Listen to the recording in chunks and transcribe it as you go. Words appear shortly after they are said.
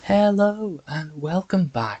Hello and welcome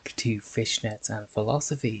back to Fishnets and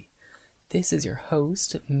Philosophy. This is your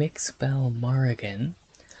host, Mixbell Morrigan,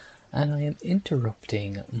 and I am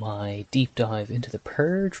interrupting my deep dive into the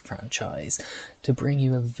Purge franchise to bring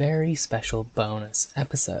you a very special bonus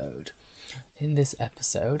episode. In this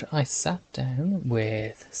episode, I sat down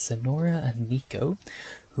with Sonora and Nico,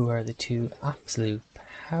 who are the two absolute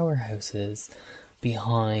powerhouses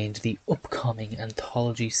behind the upcoming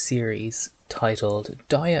anthology series titled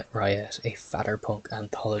Diet Riot, a Fatterpunk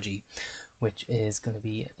anthology, which is going to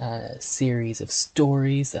be a series of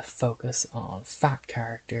stories that focus on fat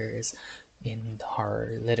characters in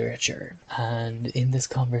horror literature. And in this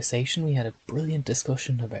conversation, we had a brilliant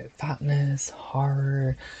discussion about fatness,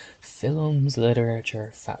 horror, films,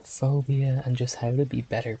 literature, fat phobia, and just how to be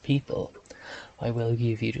better people. I will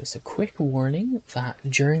give you just a quick warning that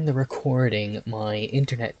during the recording my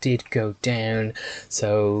internet did go down,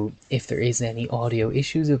 so if there is any audio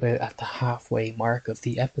issues about at the halfway mark of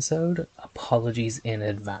the episode, apologies in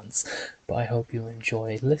advance. But I hope you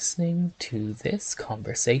enjoy listening to this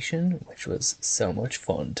conversation, which was so much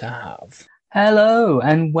fun to have. Hello,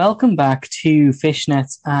 and welcome back to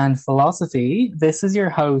Fishnets and Philosophy. This is your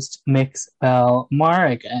host, Mix Bell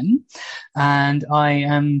Morrigan, and I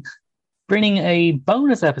am bringing a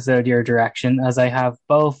bonus episode your direction as I have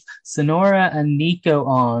both Sonora and Nico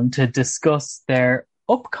on to discuss their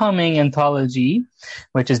upcoming anthology,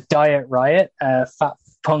 which is Diet Riot, a fat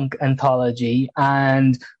punk anthology.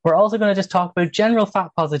 And we're also going to just talk about general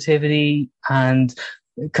fat positivity and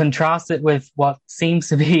contrast it with what seems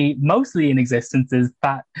to be mostly in existence is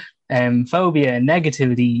fat phobia and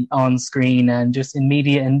negativity on screen and just in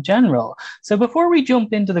media in general. So before we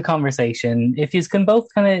jump into the conversation, if you can both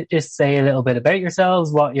kind of just say a little bit about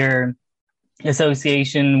yourselves, what your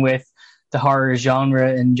association with the horror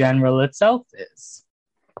genre in general itself is.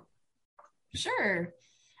 Sure.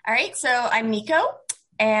 All right. So I'm Nico,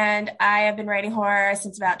 and I have been writing horror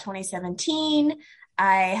since about 2017.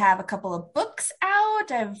 I have a couple of books out.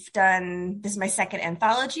 This is my second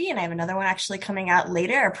anthology, and I have another one actually coming out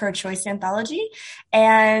later, a pro-choice anthology.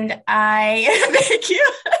 And thank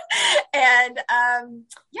you. And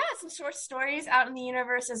some short stories out in the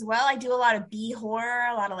universe as well. I do a lot of B horror,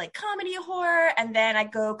 a lot of like comedy horror, and then I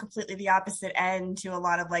go completely the opposite end to a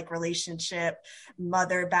lot of like relationship,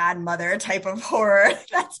 bad mother type of horror.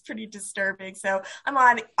 That's pretty disturbing. So I'm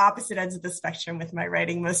on opposite ends of the spectrum with my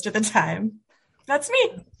writing most of the time. That's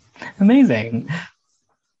me. Amazing.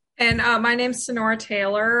 And my name's Sonora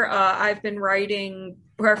Taylor. I've been writing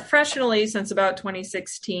professionally since about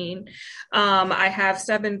 2016. I have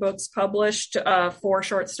 7 books published, 4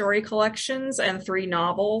 short story collections, and 3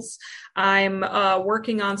 novels. I'm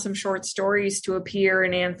working on some short stories to appear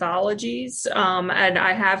in anthologies, and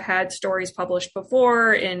I have had stories published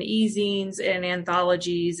before in e-zines, in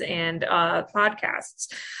anthologies, and podcasts.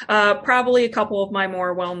 Probably a couple of my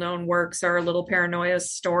more well-known works are Little Paranoia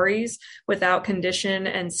Stories, Without Condition,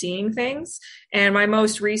 and Seeing Things. And my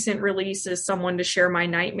most recent release is Someone to Share My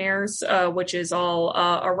Nightmares, which is all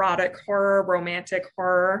erotic horror, romantic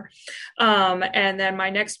horror. And then my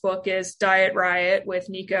next book is Diet Riot with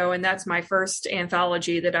Nico, and that's my first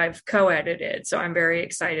anthology that I've co-edited. So I'm very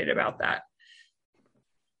excited about that.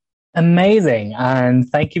 Amazing. And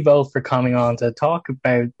thank you both for coming on to talk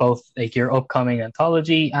about both like your upcoming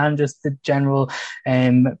anthology and just the general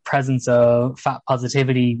presence of fat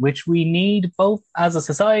positivity, which we need both as a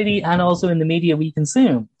society and also in the media we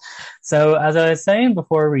consume. So as I was saying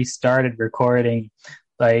before we started recording,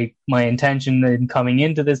 like my intention in coming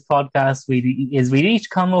into this podcast we'd each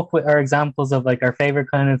come up with our examples of like our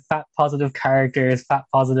favorite kind of fat positive characters, fat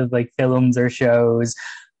positive like films or shows.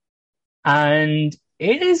 And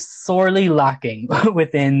it is sorely lacking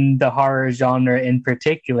within the horror genre in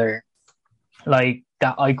particular. Like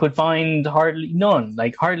that I could find hardly none,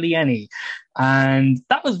 like hardly any. And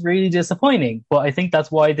that was really disappointing. But I think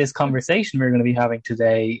that's why this conversation we're going to be having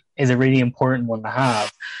today is a really important one to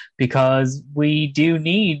have, because we do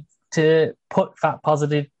need to put fat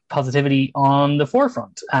positivity on the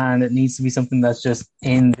forefront, and it needs to be something that's just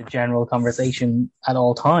in the general conversation at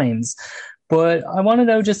all times. But I want to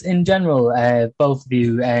know just in general, both of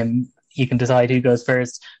you, you can decide who goes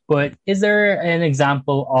first, but is there an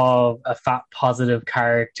example of a fat positive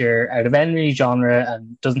character out of any genre,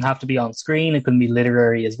 and doesn't have to be on screen, it can be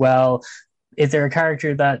literary as well? Is there a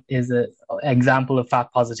character that is an example of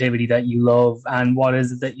fat positivity that you love, and what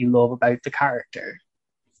is it that you love about the character?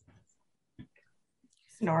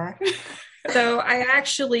 Sonora. Though I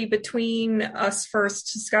actually, between us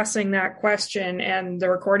first discussing that question and the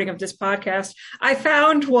recording of this podcast, I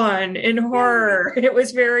found one in horror. It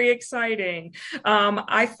was very exciting.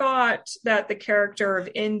 I thought that the character of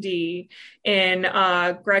Indy in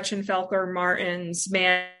Gretchen Felker Martin's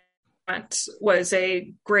Man was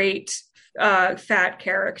a great fat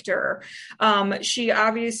character.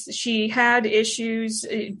 She had issues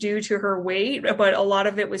due to her weight, but a lot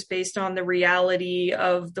of it was based on the reality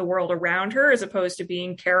of the world around her, as opposed to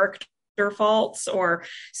being character faults or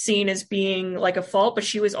seen as being like a fault. But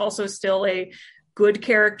she was also still a good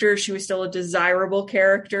character. She was still a desirable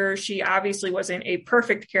character. She obviously wasn't a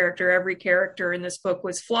perfect character. Every character in this book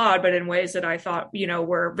was flawed, but in ways that I thought,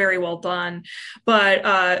 were very well done. But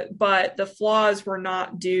the flaws were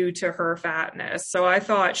not due to her fatness. So I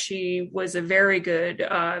thought she was a very good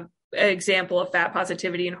example of fat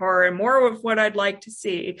positivity in horror, and more of what I'd like to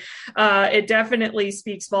see. It definitely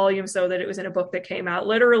speaks volumes, though, that it was in a book that came out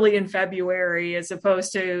literally in February, as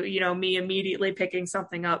opposed to, me immediately picking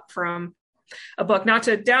something up from a book. Not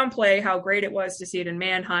to downplay how great it was to see it in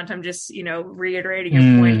Manhunt. I'm just, reiterating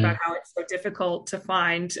your point about how it's so difficult to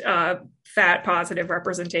find fat positive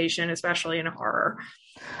representation, especially in horror.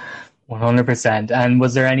 100%. And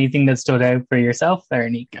was there anything that stood out for yourself there,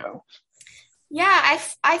 Nico? Yeah,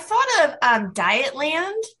 I thought of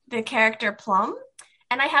Dietland, the character Plum.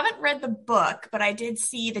 And I haven't read the book, but I did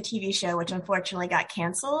see the TV show, which unfortunately got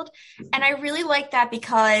canceled. And I really liked that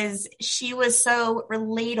because she was so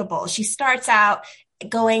relatable. She starts out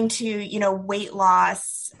going to, weight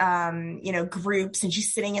loss, groups, and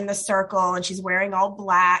she's sitting in the circle and she's wearing all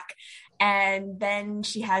black. And then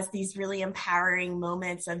she has these really empowering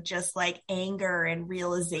moments of just like anger and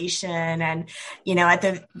realization. And,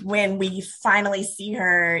 when we finally see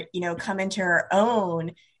her, come into her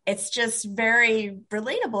own, it's just very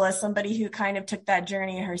relatable as somebody who kind of took that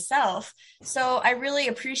journey herself. So I really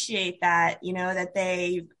appreciate that, that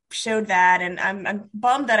they showed that. And I'm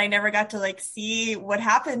bummed that I never got to see what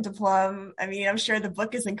happened to Plum. I mean, I'm sure the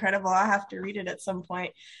book is incredible. I'll have to read it at some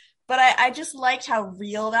point. But I just liked how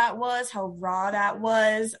real that was, how raw that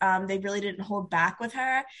was. They really didn't hold back with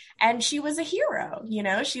her. And she was a hero,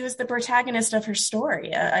 she was the protagonist of her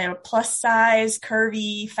story, a plus size,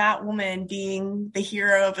 curvy, fat woman being the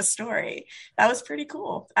hero of a story. That was pretty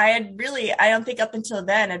cool. I don't think up until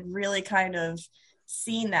then, had really kind of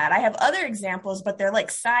seen that. I have other examples, but they're like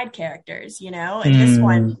side characters,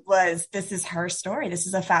 and this is her story. This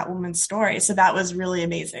is a fat woman's story. So that was really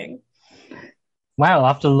amazing. Wow,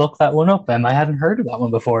 I'll have to look that one up. I hadn't heard of that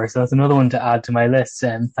one before, so that's another one to add to my list.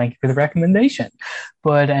 Thank you for the recommendation.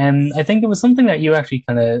 But I think it was something that you actually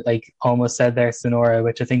kind of almost said there, Sonora,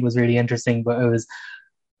 which I think was really interesting. But it was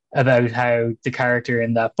about how the character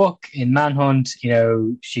in that book, in Manhunt,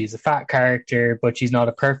 she's a fat character, but she's not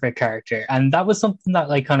a perfect character. And that was something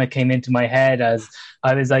that kind of came into my head as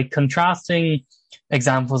I was contrasting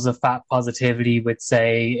examples of fat positivity with,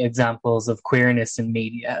 say, examples of queerness in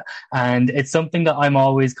media. And it's something that I'm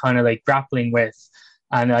always kind of grappling with.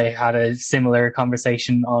 And I had a similar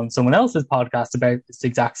conversation on someone else's podcast about this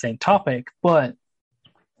exact same topic, but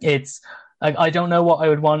it's I don't know what I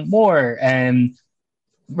would want more.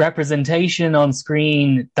 Representation on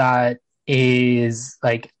screen that is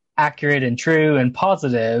accurate and true and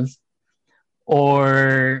positive,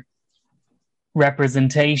 or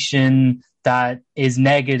representation that is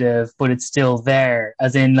negative, but it's still there.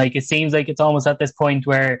 As in, it seems like it's almost at this point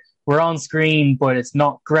where we're on screen, but it's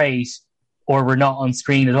not great, or we're not on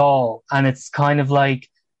screen at all. And it's kind of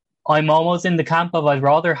I'm almost in the camp of I'd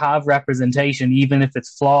rather have representation, even if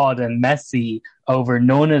it's flawed and messy, over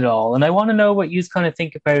none at all. And I want to know what you kind of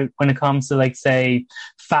think about when it comes to, say,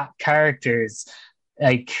 fat characters.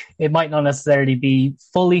 It might not necessarily be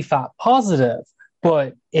fully fat positive,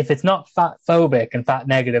 but if it's not fat phobic and fat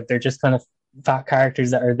negative, they're just kind of fat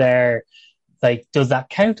characters that are there. Does that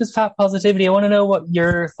count as fat positivity? I want to know what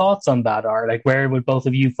your thoughts on that are. Where would both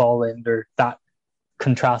of you fall under that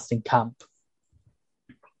contrasting camp?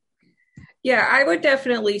 Yeah, I would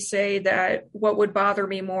definitely say that what would bother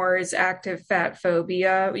me more is active fat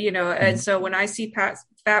phobia, and so when I see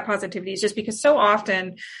fat positivity, it's just because so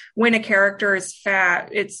often when a character is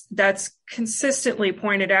fat, that's consistently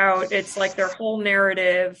pointed out. It's their whole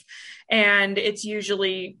narrative, and it's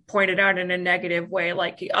usually pointed out in a negative way.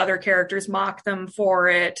 Other characters mock them for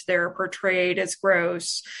it. They're portrayed as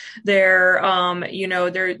gross. They're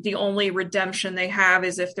the only redemption they have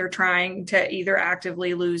is if they're trying to either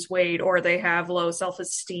actively lose weight or they have low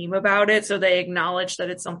self-esteem about it. So they acknowledge that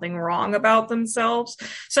it's something wrong about themselves.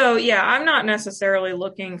 So yeah, I'm not necessarily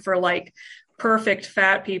looking for perfect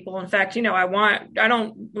fat people. In fact,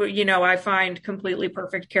 I find completely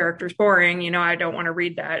perfect characters boring. I don't want to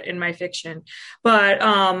read that in my fiction. But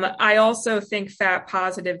I also think fat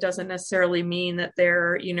positive doesn't necessarily mean that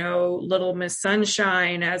they're, Little Miss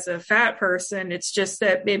Sunshine as a fat person. It's just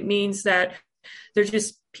that it means that they're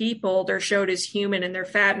just people. They're showed as human, and their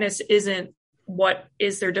fatness isn't what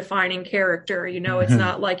is their defining character. It's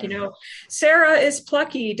not like, Sarah is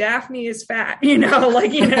plucky, Daphne is fat,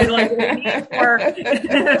 like more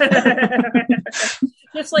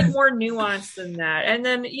just like more nuance than that. And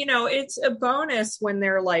then, it's a bonus when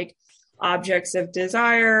they're like objects of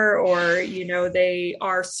desire, or they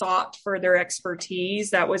are sought for their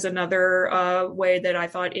expertise. That was another way that I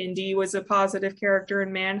thought Indy was a positive character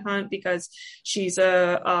in Manhunt, because she's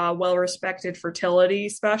a well-respected fertility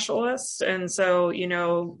specialist, and so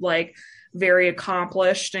like very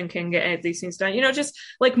accomplished and can get these things done, just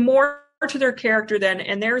like more to their character then.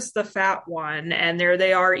 And there's the fat one, and there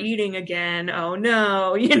they are eating again, oh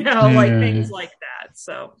no, like things like that.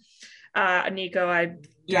 So Nico, I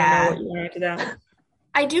don't know what you want to add to that.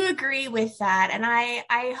 I do agree with that. And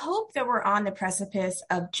I hope that we're on the precipice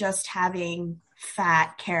of just having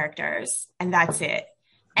fat characters, and that's it.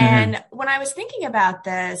 And when I was thinking about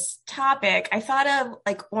this topic, I thought of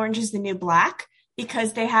like Orange is the New Black,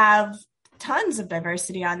 because they have tons of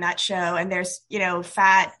diversity on that show, and there's,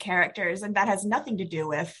 fat characters, and that has nothing to do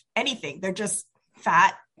with anything. They're just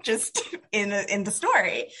fat, just in the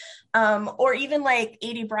story. Or even like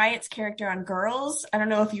Adie Bryant's character on Girls. I don't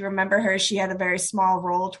know if you remember her. She had a very small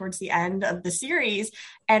role towards the end of the series.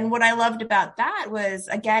 And what I loved about that was,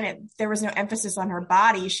 again, there was no emphasis on her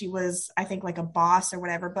body. She was, I think, like a boss or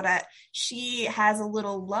whatever, but she has a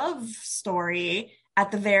little love story at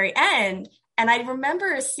the very end. And I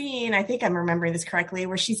remember a scene, I think I'm remembering this correctly,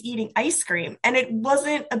 where she's eating ice cream, and it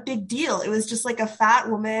wasn't a big deal. It was just like a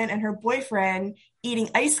fat woman and her boyfriend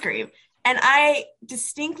eating ice cream. And I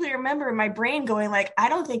distinctly remember in my brain going like, I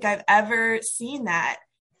don't think I've ever seen that.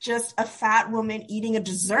 Just a fat woman eating a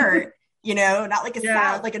dessert, not like a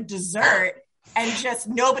salad, like a dessert, and just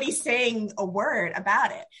nobody saying a word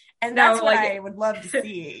about it. And that's what I would love to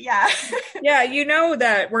see. Yeah. Yeah,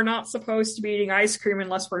 that we're not supposed to be eating ice cream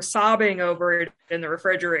unless we're sobbing over it in the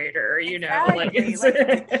refrigerator, Exactly.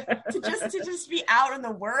 To just be out in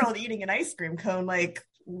the world eating an ice cream cone, like,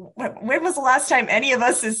 when was the last time any of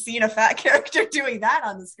us has seen a fat character doing that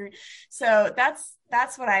on the screen? So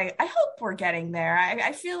that's what I hope we're getting there.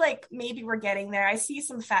 I feel like maybe we're getting there. I see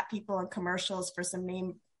some fat people in commercials for some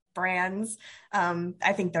name brands.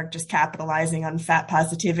 I think they're just capitalizing on fat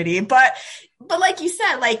positivity, but like you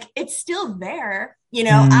said, like, it's still there.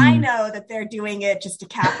 I know that they're doing it just to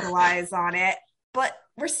capitalize on it, but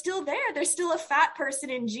we're still there. There's still a fat person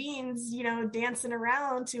in jeans, dancing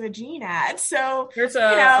around to a jean ad. So there's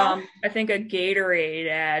I think a Gatorade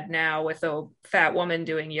ad now with a fat woman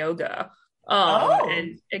doing yoga.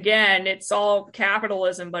 And again, it's all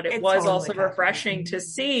capitalism, but it was totally also refreshing to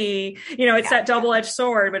see, it's that double-edged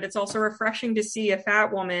sword, but it's also refreshing to see a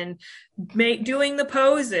fat woman doing the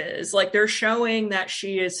poses. Like, they're showing that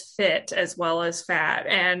she is fit as well as fat.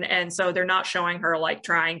 And so they're not showing her like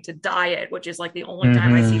trying to diet, which is like the only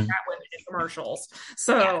time I see fat women in commercials.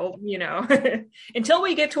 So, until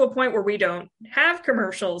we get to a point where we don't have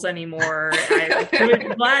commercials anymore,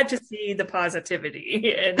 I'm glad to see the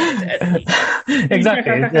positivity.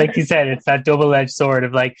 Exactly. Like you said, it's that double-edged sword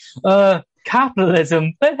of like,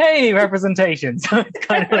 capitalism, but hey, representation. So it's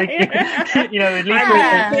kind of like, at least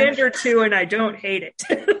I'm pander to, and I don't hate it.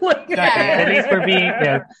 Exactly. At least we're being,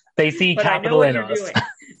 they see but capital in us.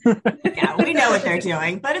 Yeah, we know what they're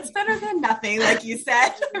doing, but it's better than nothing, like you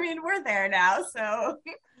said. I mean, we're there now, so.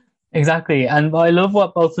 Exactly. And I love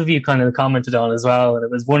what both of you kind of commented on as well. And it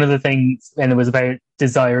was one of the things, and it was about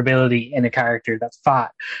desirability in a character that's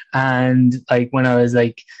fat. And like, when I was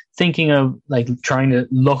like thinking of like trying to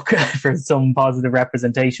look for some positive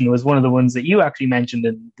representation, was one of the ones that you actually mentioned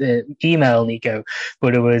in the email, Nico,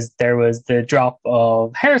 but there was the drop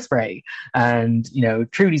of Hairspray, and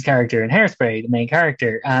Trudy's character in Hairspray, the main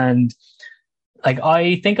character. And like,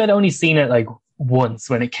 I think I'd only seen it like once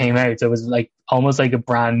when it came out. So it was like almost like a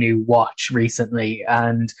brand new watch recently,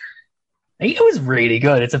 and it was really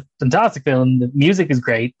good. It's a fantastic film. The music is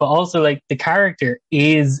great, but also like the character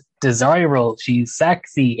is desirable. She's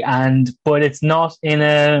sexy, but it's not in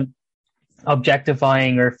a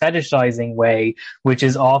objectifying or fetishizing way, which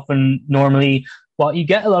is often normally what you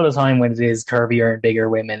get a lot of time when it is curvier and bigger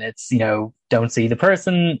women. It's, don't see the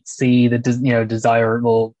person, see the,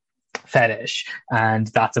 desirable fetish, and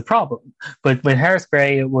that's a problem. But with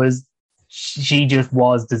Hairspray, it was she just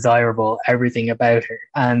was desirable, everything about her.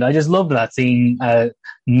 And I just loved that, seeing a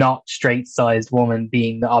not straight-sized woman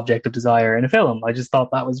being the object of desire in a film. I just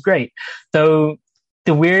thought that was great. So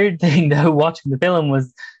the weird thing, though, watching the film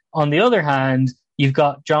was, on the other hand, you've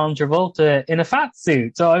got John Travolta in a fat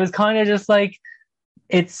suit. So I was kind of just like,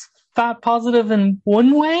 it's fat positive in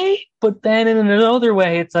one way, but then in another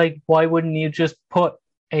way, it's like, why wouldn't you just put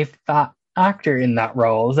a fat actor in that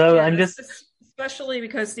role? So I'm just... Especially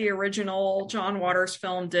because the original John Waters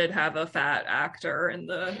film did have a fat actor in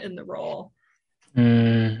the role.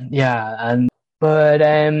 Yeah,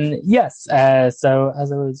 yes. So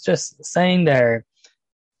as I was just saying there,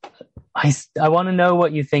 I want to know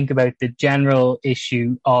what you think about the general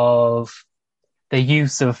issue of the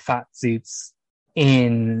use of fat suits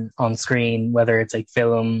on screen, whether it's like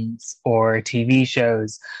films or TV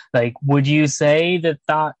shows. Like, would you say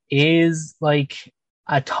that is like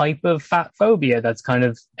a type of fat phobia that's kind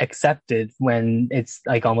of accepted when it's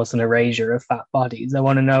like almost an erasure of fat bodies? I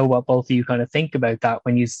want to know what both of you kind of think about that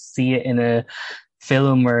when you see it in a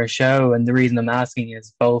film or a show. And the reason I'm asking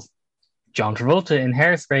is both John Travolta in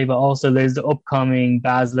Hairspray, but also there's the upcoming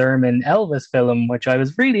Baz Luhrmann Elvis film, which I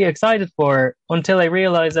was really excited for until I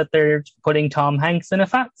realized that they're putting Tom Hanks in a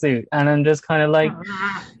fat suit. And I'm just kind of like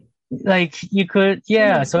you could,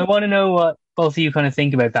 yeah. So I want to know what both of you kind of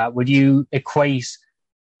think about that. Would you equate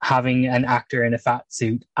having an actor in a fat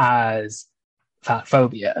suit as fat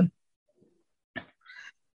phobia?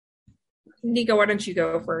 Nico, why don't you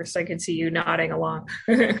go first? I can see you nodding along.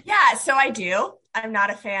 Yeah, so I do. I'm not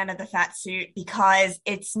a fan of the fat suit because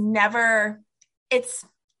it's like,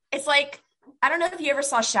 I don't know if you ever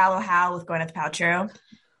saw Shallow Hal with Gwyneth Paltrow,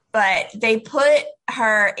 but they put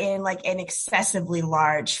her in like an excessively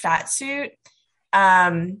large fat suit.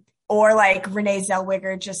 Or like Renee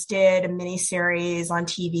Zellweger just did a miniseries on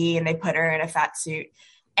TV and they put her in a fat suit.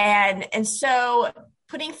 And so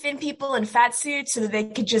putting thin people in fat suits so that they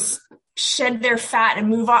could just shed their fat and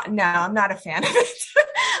move on. No, I'm not a fan of it.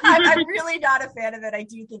 I'm really not a fan of it. I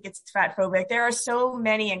do think it's fat phobic. There are so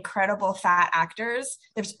many incredible fat actors.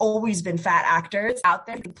 There's always been fat actors out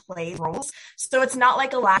there who play roles. So it's not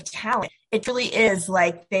like a lack of talent. It really is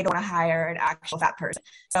like they don't want to hire an actual fat person.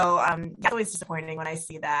 So it's always disappointing when I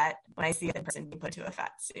see that, when I see a person being put to a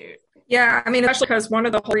fat suit. Yeah, I mean, especially because one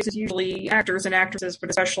of the whole reasons usually actors and actresses, but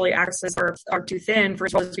especially actresses are too thin,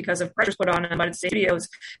 first of all, is because of pressures put on them. But in studios,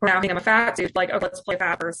 we're now having them a fat suit, like, oh, let's play a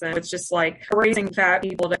fat person. It's just like erasing fat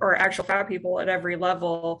people or actual fat people at every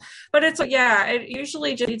level. But it's like, yeah, it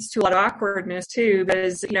usually just leads to a lot of awkwardness too,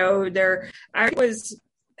 because, you know,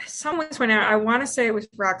 someone went out, I want to say it was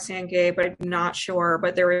Roxane Gay, but I'm not sure.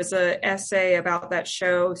 But there was an essay about that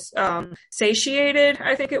show, Satiated,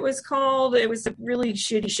 I think it was called. It was a really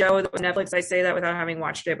shitty show that was Netflix. I say that without having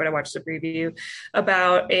watched it, but I watched the preview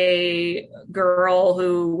about a girl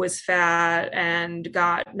who was fat and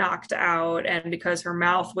got knocked out. And because her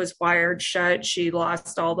mouth was wired shut, she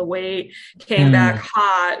lost all the weight, came back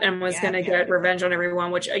hot, and was going to get revenge on everyone,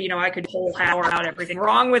 which, you know, I could whole hour about everything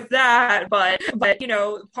wrong with that. But you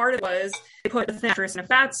know, part of it was they put a thin actress in a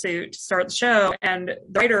fat suit to start the show, and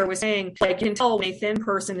the writer was saying, like, you can tell when a thin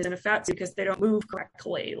person is in a fat suit because they don't move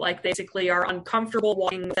correctly, like basically are uncomfortable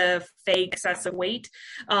walking with a fake excessive weight.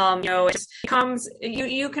 You know, it just becomes,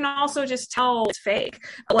 you can also just tell it's fake.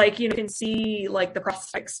 Like, you know, you can see like the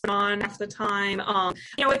prosthetics on half the time.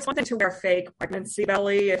 You know, it's one thing to wear fake pregnancy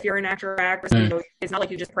belly if you're an actor or actress. You know, it's not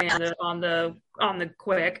like you just pray on the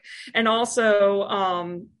quick. And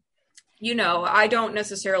also, you know, I don't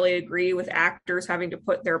necessarily agree with actors having to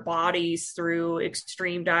put their bodies through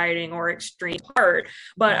extreme dieting or extreme part,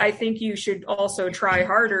 but I think you should also try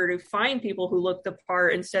harder to find people who look the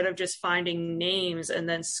part instead of just finding names and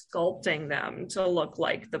then sculpting them to look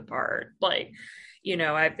like the part. Like, you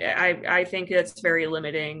know, I think it's very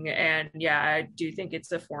limiting. And yeah, I do think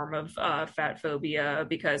it's a form of fat phobia,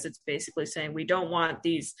 because it's basically saying we don't want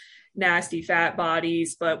these nasty fat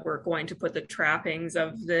bodies, but we're going to put the trappings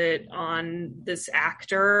of it on this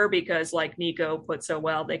actor because, like Nico put so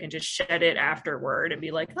well, they can just shed it afterward and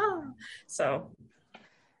be like, oh. So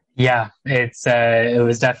yeah, it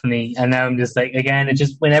was definitely, and now I'm just like, again, it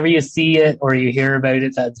just, whenever you see it or you hear about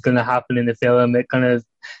it that's going to happen in the film, it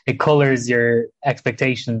colors your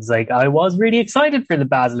expectations. Like, I was really excited for the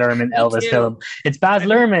Baz Luhrmann Elvis film. It's Baz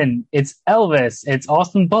Luhrmann, it's Elvis, it's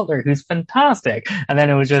Austin Butler, who's fantastic. And then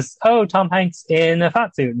it was just, oh, Tom Hanks in a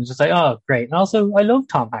fat suit. And it's just like, oh, great. And also, I love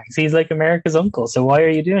Tom Hanks. He's like America's uncle. So why are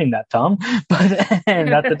you doing that, Tom? But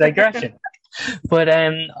that's a digression. But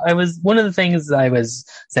one of the things I was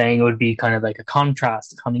saying would be kind of like a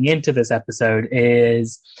contrast coming into this episode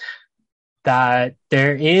is that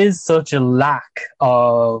there is such a lack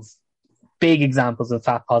of big examples of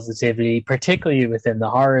fat positivity, particularly within the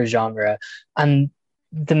horror genre. And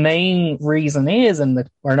the main reason is,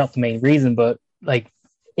 or not the main reason, but like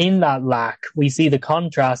in that lack, we see the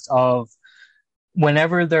contrast of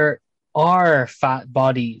whenever there are fat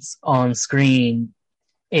bodies on screen,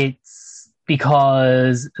 it's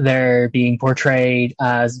because they're being portrayed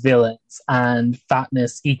as villains, and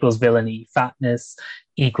fatness equals villainy, fatness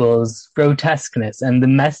equals grotesqueness, and the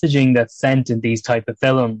messaging that's sent in these type of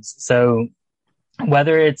films. So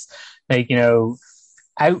whether it's like,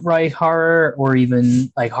 outright horror or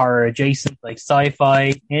even like horror adjacent, like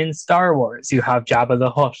sci-fi, in Star Wars, you have Jabba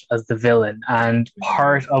the Hutt as the villain, and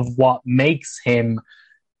part of what makes him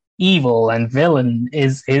evil and villain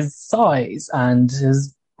is his size and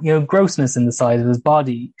his grossness in the size of his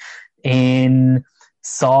body. In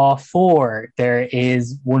Saw 4, there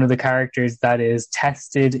is one of the characters that is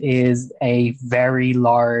tested is a very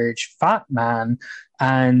large fat man,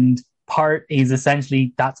 and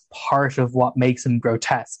that's part of what makes him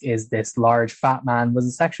grotesque, is this large fat man was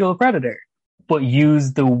a sexual predator, but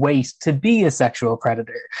used the weight to be a sexual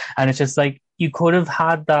predator. And it's just like, you could have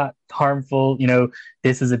had that harmful,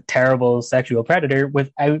 this is a terrible sexual predator,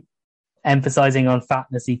 without emphasizing on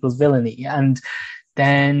fatness equals villainy. And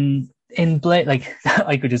then in Blade, like,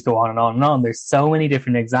 I could just go on and on and on. There's so many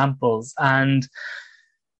different examples, and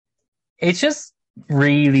it's just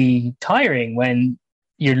really tiring when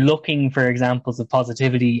you're looking for examples of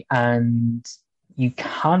positivity and you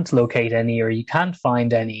can't locate any, or you can't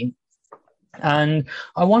find any. And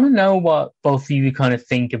I want to know what both of you kind of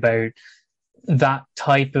think about that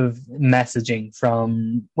type of messaging,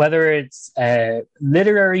 from whether it's a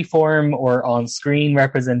literary form or on-screen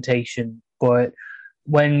representation. But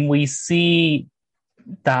when we see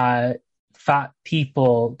that fat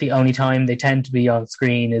people, the only time they tend to be on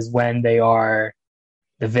screen is when they are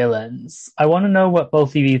the villains, I want to know what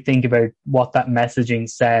both of you think about what that messaging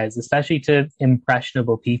says, especially to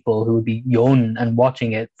impressionable people who would be young and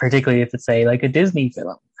watching it, particularly if it's, say, like a Disney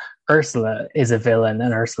film. Ursula is a villain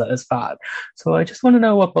and Ursula is fat. So I just want to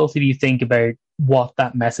know what both of you think about what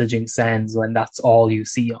that messaging sends when that's all you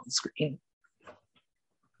see on screen. I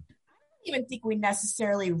don't even think we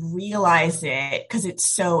necessarily realize it because it's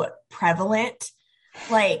so prevalent.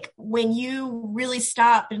 Like, when you really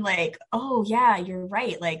stop and like, oh yeah, you're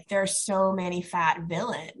right, like there are so many fat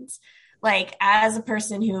villains. Like, as a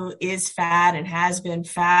person who is fat and has been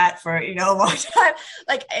fat for a long time,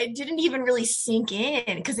 like, it didn't even really sink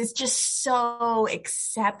in because it's just so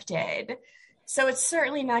accepted. So it's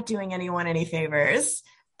certainly not doing anyone any favors.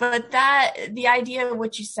 But the idea of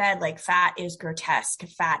what you said, like, fat is grotesque,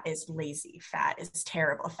 fat is lazy, fat is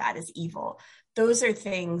terrible, fat is evil, those are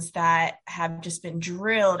things that have just been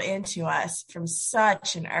drilled into us from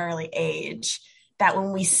such an early age that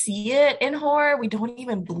when we see it in horror, we don't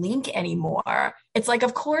even blink anymore. It's like,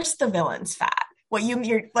 of course the villain's fat.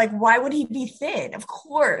 You're like, why would he be thin? Of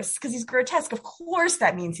course, because he's grotesque. Of course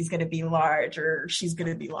that means he's going to be large, or she's going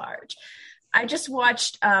to be large. I just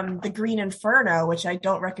watched The Green Inferno, which I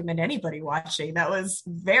don't recommend anybody watching. That was a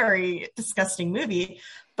very disgusting movie.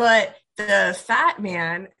 But the fat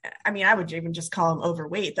man, I mean, I would even just call him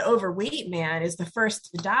overweight. The overweight man is the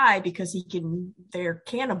first to die because they're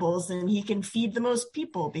cannibals and he can feed the most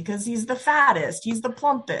people because he's the fattest, he's the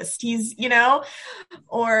plumpest,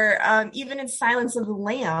 or even in Silence of the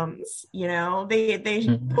Lambs,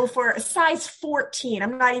 they go for a size 14.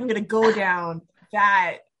 I'm not even going to go down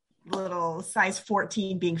that little size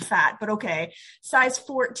 14 being fat, but okay, size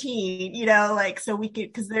 14, so we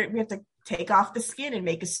could, because we have to take off the skin and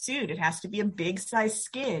make a suit. It has to be a big size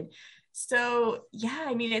skin. So yeah,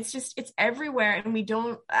 I mean, it's everywhere. And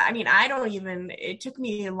it took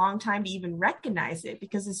me a long time to even recognize it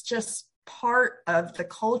because it's just part of the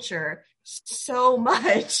culture so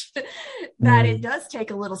much that it does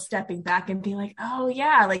take a little stepping back and be like, oh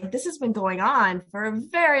yeah, like this has been going on for a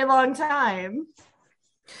very long time.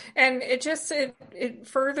 And it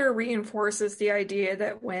further reinforces the idea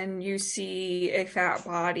that when you see a fat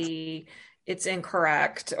body, it's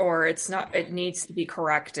incorrect, or it's not, it needs to be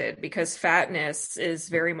corrected, because fatness is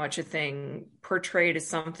very much a thing portrayed as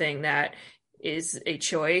something that is a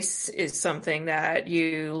choice, is something that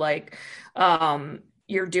you like,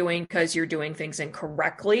 you're doing because you're doing things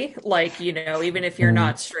incorrectly. Like, even if you're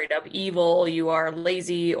not straight up evil, you are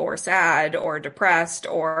lazy or sad or depressed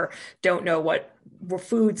or don't know what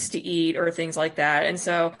foods to eat or things like that. And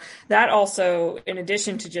so that also, in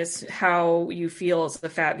addition to just how you feel as the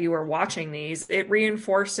fat viewer watching these, it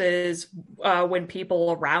reinforces when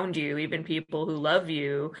people around you, even people who love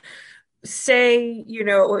you, say,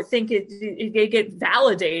 or think it get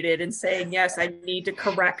validated in saying, yes, I need to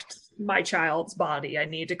correct my child's body. I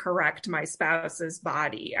need to correct my spouse's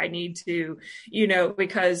body. I need to,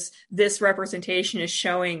 because this representation is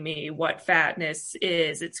showing me what fatness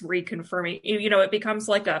is. It's reconfirming, it becomes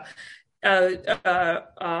like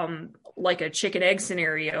like a chicken egg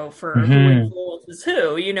scenario for who influences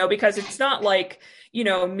who, because it's not like,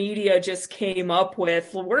 media just came up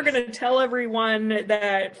with, well, we're going to tell everyone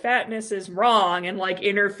that fatness is wrong and like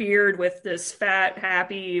interfered with this fat,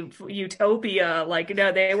 happy utopia. Like,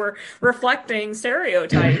 they were reflecting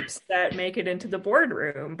stereotypes that make it into the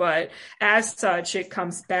boardroom. But as such, it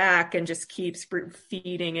comes back and just keeps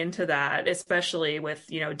feeding into that, especially with,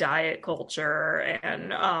 diet culture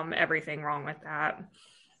and everything wrong with that.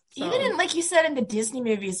 So. Even in, like you said, in the Disney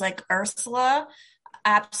movies, like Ursula,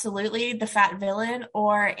 absolutely the fat villain,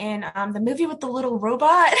 or in the movie with the little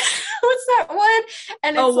robot. What's that one?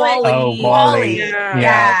 And it's WALL-E. WALL-E.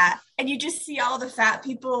 Yeah. And you just see all the fat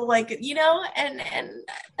people, like, and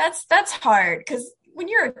that's hard, because when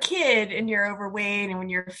you're a kid and you're overweight and when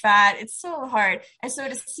you're fat, it's so hard. And so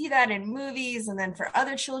to see that in movies, and then for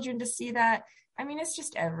other children to see that, I mean, it's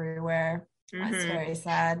just everywhere. Mm-hmm. That's very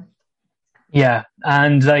sad. Yeah,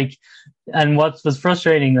 and what was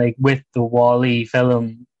frustrating, like, with the WALL-E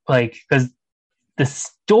film, like, because the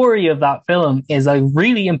story of that film is a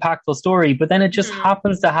really impactful story, but then it just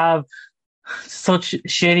happens to have such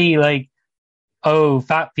shitty, like, oh,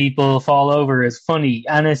 fat people fall over is funny,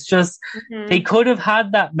 and it's just they could have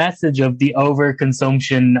had that message of the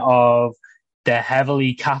overconsumption of the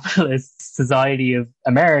heavily capitalist society of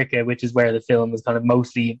America, which is where the film was kind of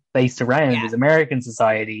mostly based around, is American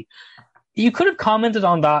society. You could have commented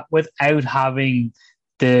on that without having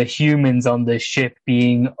the humans on the ship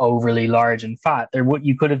being overly large and fat.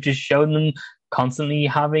 You could have just shown them constantly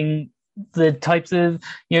having the types of,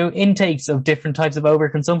 intakes of different types of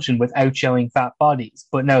overconsumption without showing fat bodies.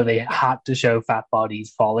 But no, they had to show fat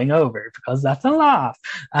bodies falling over because that's a laugh.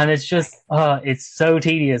 And it's just, it's so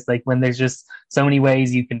tedious. Like, when there's just so many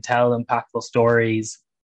ways you can tell impactful stories,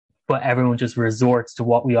 but everyone just resorts to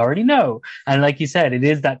what we already know. And like you said, it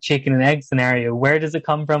is that chicken and egg scenario. Where does it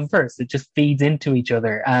come from first? It just feeds into each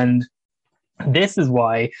other. And this is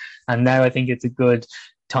why, and now I think it's a good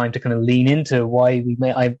time to kind of lean into why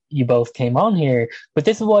you both came on here, but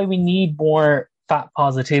this is why we need more fat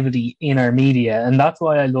positivity in our media. And that's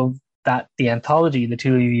why I love that the anthology the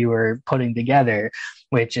two of you are putting together,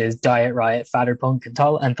 which is Diet Riot, Fatter Punk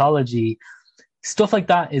Anthology. Stuff like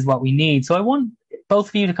that is what we need. So I want both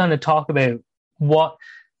of you to kind of talk about what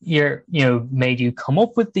made you come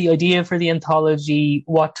up with the idea for the anthology,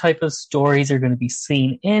 what type of stories are going to be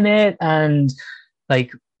seen in it, and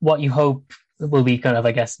like what you hope will be kind of,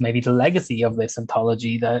 I guess, maybe the legacy of this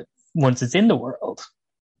anthology that once it's in the world.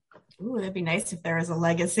 Ooh, that'd be nice if there was a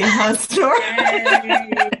legacy on story.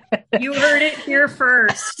 You heard it here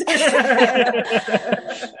first.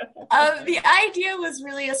 The idea was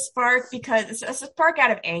really a spark, because a spark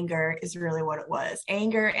out of anger is really what it was.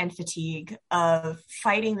 Anger and fatigue of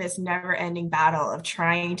fighting this never-ending battle of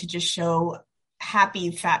trying to just show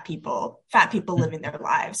happy fat people living their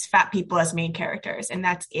lives, fat people as main characters, and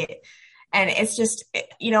that's it. And it's just,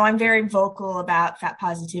 I'm very vocal about fat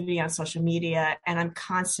positivity on social media, and I'm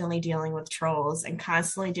constantly dealing with trolls and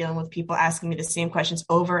constantly dealing with people asking me the same questions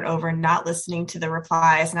over and over, not listening to the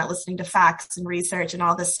replies, not listening to facts and research and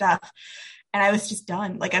all this stuff. And I was just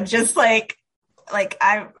done. Like, I'm just like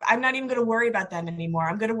I'm not even going to worry about them anymore.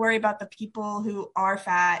 I'm going to worry about the people who are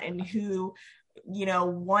fat and who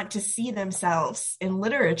want to see themselves in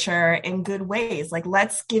literature in good ways. Like,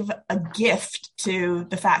 let's give a gift to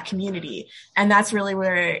the fat community. And that's really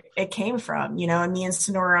where it came from, and me and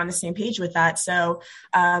Sonora are on the same page with that. So,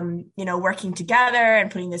 working together and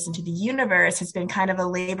putting this into the universe has been kind of a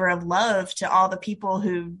labor of love to all the people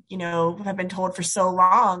who, have been told for so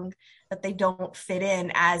long that they don't fit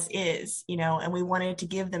in as is, and we wanted to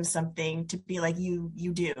give them something to be like, you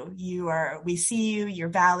do, we see you, you're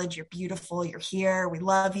valid, you're beautiful, you're here, we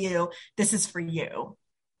love you, this is for you.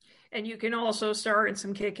 And you can also star in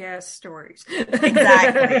some kick-ass stories.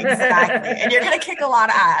 Exactly. And you're going to kick a lot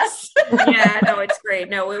of ass. Yeah, no, it's great.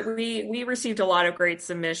 No, we received a lot of great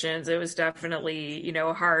submissions. It was definitely,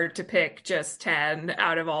 hard to pick just 10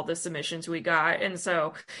 out of all the submissions we got. And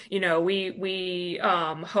so, we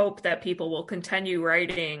hope that people will continue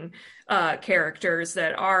writing characters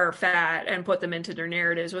that are fat and put them into their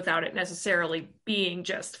narratives without it necessarily being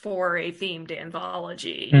just for a themed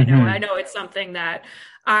anthology. I know it's something that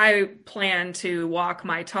I plan to walk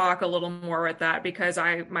my talk a little more with that because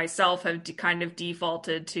I myself have kind of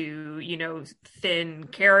defaulted to, thin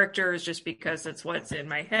characters just because it's what's in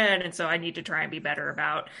my head. And so I need to try and be better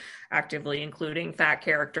about actively including fat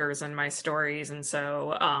characters in my stories. And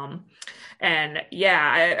so, and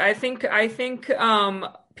yeah, I think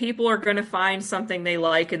people are going to find something they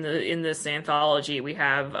like in this anthology. We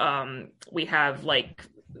have like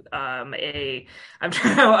a I'm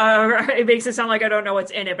trying to it makes it sound like I don't know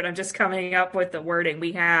what's in it, but I'm just coming up with the wording.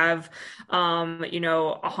 We have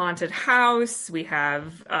a haunted house, we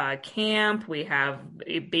have camp, we have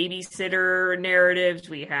a babysitter narratives,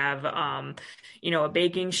 we have a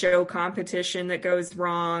baking show competition that goes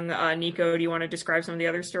wrong. Nico, do you want to describe some of the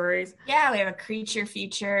other stories? Yeah, we have a creature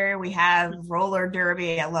feature. We have roller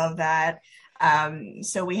derby. I love that.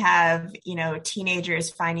 So we have,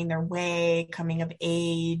 teenagers finding their way, coming of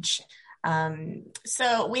age.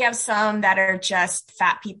 So we have some that are just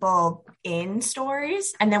fat people in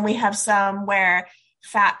stories, and then we have some where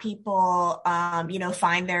fat people,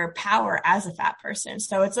 find their power as a fat person.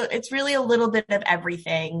 So it's really a little bit of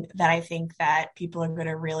everything that I think that people are going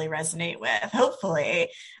to really resonate with. Hopefully,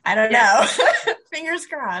 I don't know. Fingers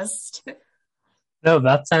crossed. No,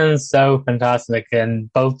 that sounds so fantastic.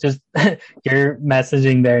 And both just your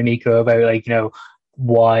messaging there, Nico, about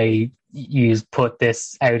why you put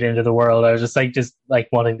this out into the world. I was just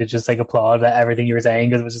wanting to just applaud at everything you were saying,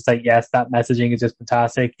 because it was just yes, that messaging is just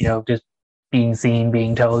fantastic. Just being seen,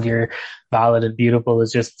 being told you're valid and beautiful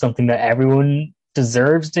is just something that everyone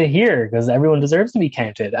deserves to hear, because everyone deserves to be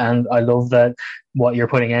counted. And I love that what you're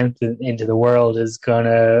putting out into the world is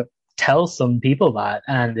gonna tell some people that,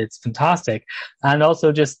 and it's fantastic. And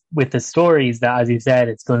also just with the stories that, as you said,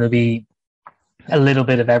 it's going to be a little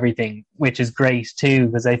bit of everything, which is great too,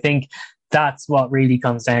 because I think that's what really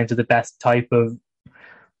comes down to the best type of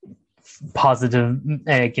positive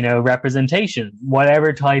representation,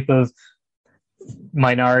 whatever type of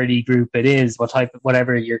minority group it is,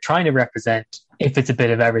 whatever you're trying to represent, if it's a bit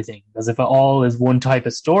of everything. Because if it all is one type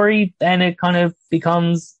of story, then it kind of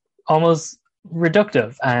becomes almost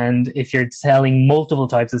reductive. And if you're telling multiple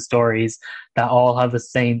types of stories that all have the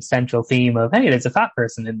same central theme of, hey, there's a fat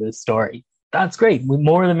person in this story, that's great.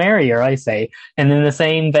 More the merrier, I say. And in the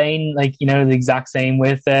same vein, the exact same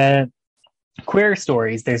with queer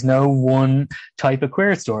stories. There's no one type of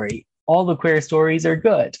queer story. All the queer stories are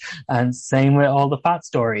good, and same with all the fat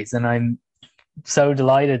stories. And I'm so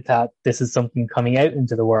delighted that this is something coming out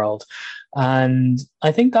into the world. And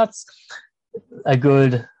I think that's a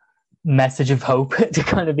good message of hope to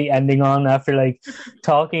kind of be ending on after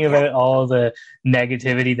talking about all the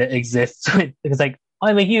negativity that exists because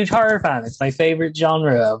I'm a huge horror fan. It's my favorite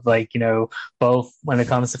genre of both when it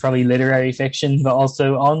comes to probably literary fiction, but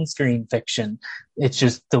also on-screen fiction. It's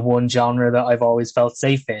just the one genre that I've always felt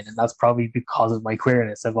safe in, and that's probably because of my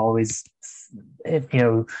queerness. I've always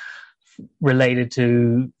related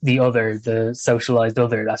to the socialized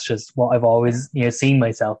other. That's just what I've always seen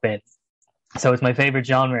myself in. So it's my favorite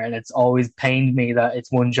genre, and it's always pained me that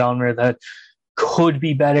it's one genre that could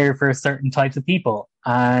be better for certain types of people,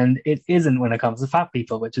 and it isn't when it comes to fat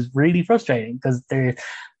people, which is really frustrating because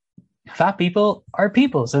fat people are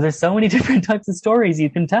people. So there's so many different types of stories you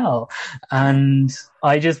can tell, and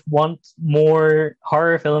I just want more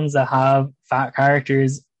horror films that have fat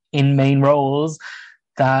characters in main roles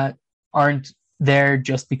that aren't there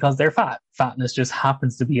just because they're fat. Fatness just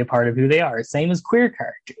happens to be a part of who they are. Same as queer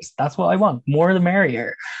characters. That's what I want. More the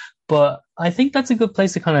merrier. But I think that's a good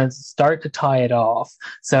place to kind of start to tie it off.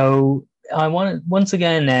 So I want to, once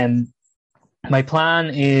again, my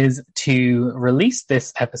plan is to release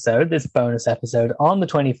this bonus episode, on the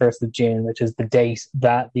 21st of June, which is the date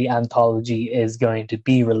that the anthology is going to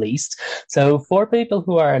be released. So for people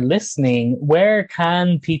who are listening, where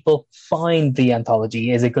can people find the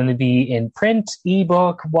anthology? Is it going to be in print,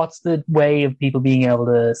 ebook? What's the way of people being able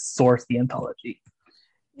to source the anthology?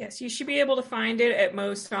 Yes, you should be able to find it at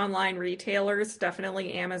most online retailers,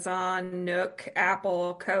 definitely Amazon, Nook,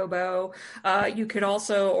 Apple, Kobo. You could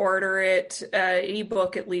also order it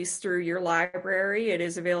ebook, at least through your library. It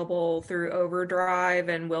is available through Overdrive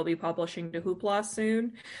and will be publishing to Hoopla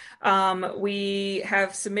soon. We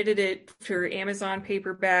have submitted it for Amazon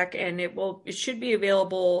paperback, and it should be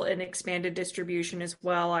available in expanded distribution as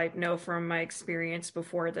well. I know from my experience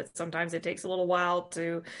before that sometimes it takes a little while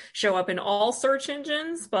to show up in all search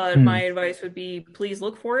engines, but my advice would be please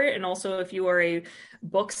look for it. And also, if you are a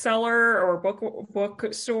bookseller or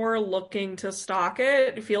bookstore looking to stock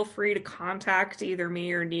it, feel free to contact either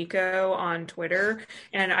me or Nico on Twitter,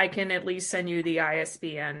 and I can at least send you the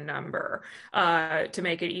ISBN number to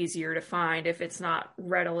make it easier to find if it's not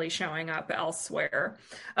readily showing up elsewhere.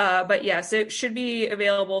 But yes, it should be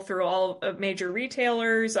available through all major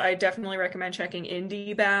retailers. I definitely recommend checking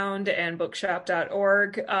IndieBound and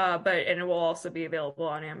bookshop.org, and it will also be available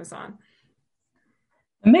on Amazon.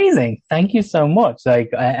 Amazing. Thank you so much.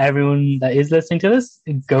 Everyone that is listening to this,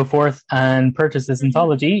 go forth and purchase this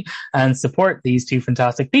anthology and support these two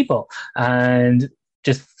fantastic people and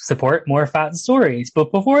just support more fat stories.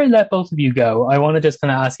 But before I let both of you go, I want to just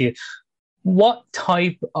kind of ask you, what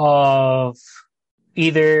type of,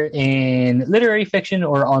 either in literary fiction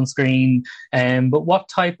or on screen, but what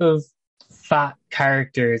type of fat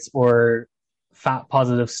characters or fat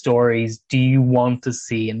positive stories do you want to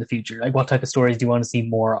see in the future? Like, what type of stories do you want to see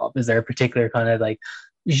more of? Is there a particular kind of like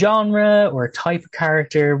genre or type of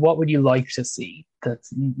character? What would you like to see that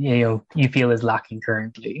you feel is lacking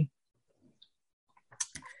currently?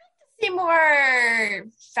 See more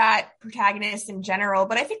fat protagonists in general,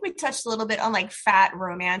 but I think we touched a little bit on like fat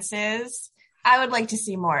romances. I would like to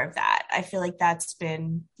see more of that. I feel like that's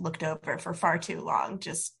been looked over for far too long.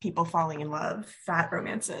 Just people falling in love, fat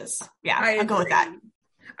romances. Yeah, I'll go with that.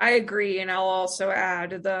 I agree, and I'll also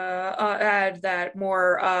add that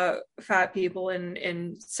more fat people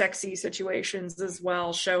in sexy situations as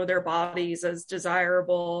well show their bodies as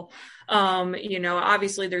desirable.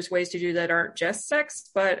 Obviously there's ways to do that aren't just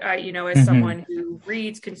sex, but as someone who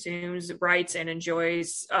reads, consumes, writes, and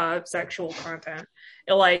enjoys sexual content,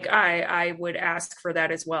 like I would ask for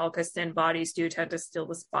that as well, because thin bodies do tend to steal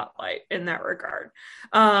the spotlight in that regard.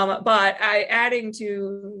 But adding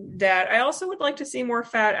to that, I also would like to see more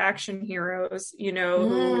fat action heroes,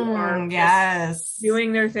 who are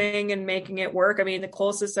doing their thing and making it work. I mean, the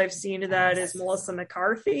closest I've seen to that is Melissa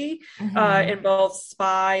McCarthy in both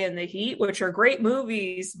Spy and The Heat, which are great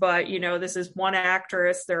movies, but this is one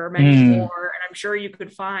actress. There are many more, and I'm sure you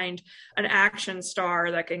could find an action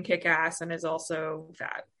star that can kick ass and is also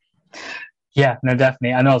fat. Yeah, no,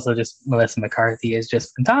 definitely. And also just Melissa McCarthy is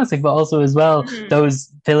just fantastic, but also as well,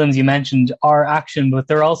 those films you mentioned are action, but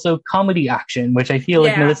they're also comedy action, which I feel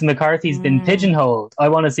like Melissa McCarthy's been pigeonholed. I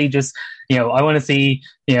want to see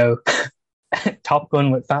Top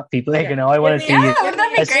Gun with fat people. I want to see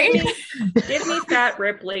that'd be great. Give me Fat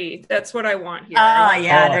Ripley. That's what I want here.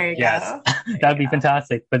 There you go. That'd be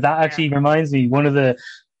fantastic. But that actually reminds me, one of the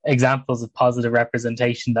examples of positive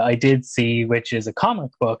representation that I did see, which is a comic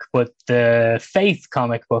book, but the Faith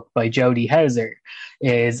comic book by Jody Houser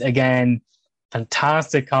is, again,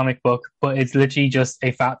 fantastic comic book, but it's literally just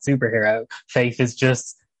a fat superhero. Faith is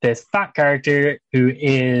just this fat character who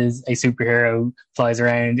is a superhero, flies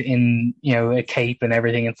around in a cape and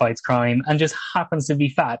everything and fights crime, and just happens to be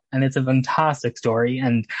fat. And it's a fantastic story,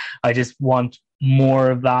 and I just want more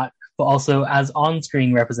of that, but also as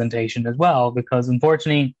on-screen representation as well, because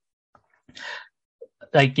unfortunately,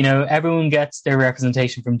 everyone gets their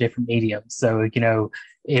representation from different mediums. So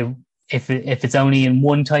if it's only in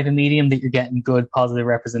one type of medium that you're getting good positive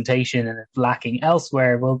representation and it's lacking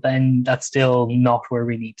elsewhere, well, then that's still not where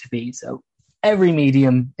we need to be. So every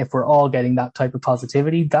medium, if we're all getting that type of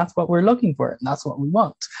positivity, that's what we're looking for, and that's what we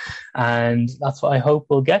want, and that's what I hope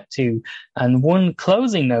we'll get to. And one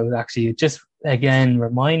closing note, actually, it just again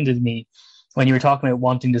reminded me, when you were talking about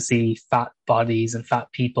wanting to see fat bodies and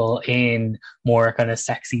fat people in more kind of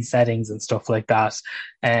sexy settings and stuff like that,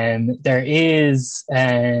 there is,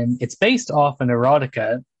 it's based off an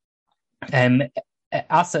erotica.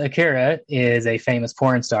 Asa Akira is a famous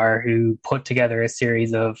porn star who put together a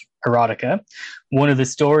series of erotica. One of the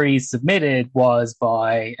stories submitted was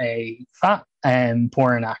by a fat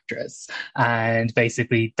porn actress, and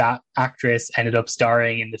basically that actress ended up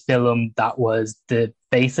starring in the film that was the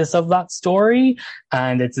basis of that story.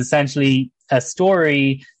 And it's essentially a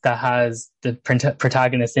story that has the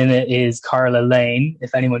protagonist in it is Carla Lane.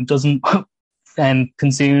 If anyone doesn't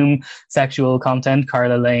consume sexual content,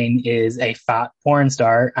 Carla Lane is a fat porn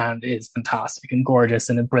star and is fantastic and gorgeous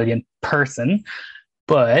and a brilliant person.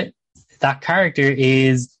 But that character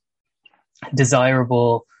is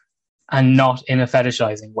desirable, and not in a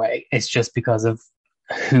fetishizing way. It's just because of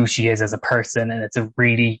who she is as a person, and it's a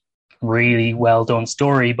really, really well done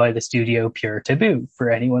story by the studio Pure Taboo, for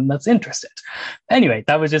anyone that's interested. Anyway,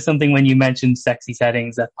 that was just something when you mentioned sexy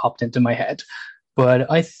settings that popped into my head.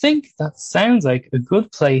 But I think that sounds like a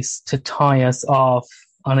good place to tie us off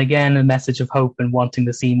on, again, a message of hope and wanting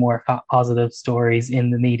to see more fat positive stories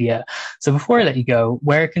in the media. So before I let you go,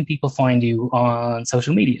 where can people find you on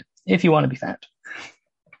social media if you want to be found?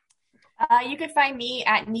 You could find me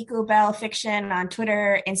at Nico Bell Fiction on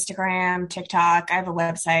Twitter, Instagram, TikTok. I have a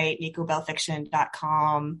website,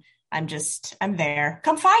 nicobellfiction.com. I'm there.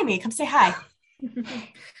 Come find me. Come say hi.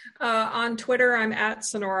 On Twitter, I'm at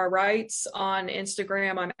Sonora Writes. On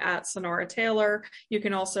Instagram, I'm at Sonora Taylor. You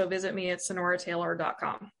can also visit me at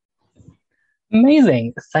sonorataylor.com.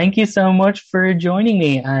 Amazing. Thank you so much for joining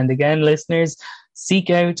me. And again, listeners, seek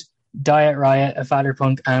out Diet Riot, a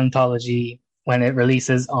Vatterpunk anthology when it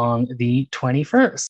releases on the 21st.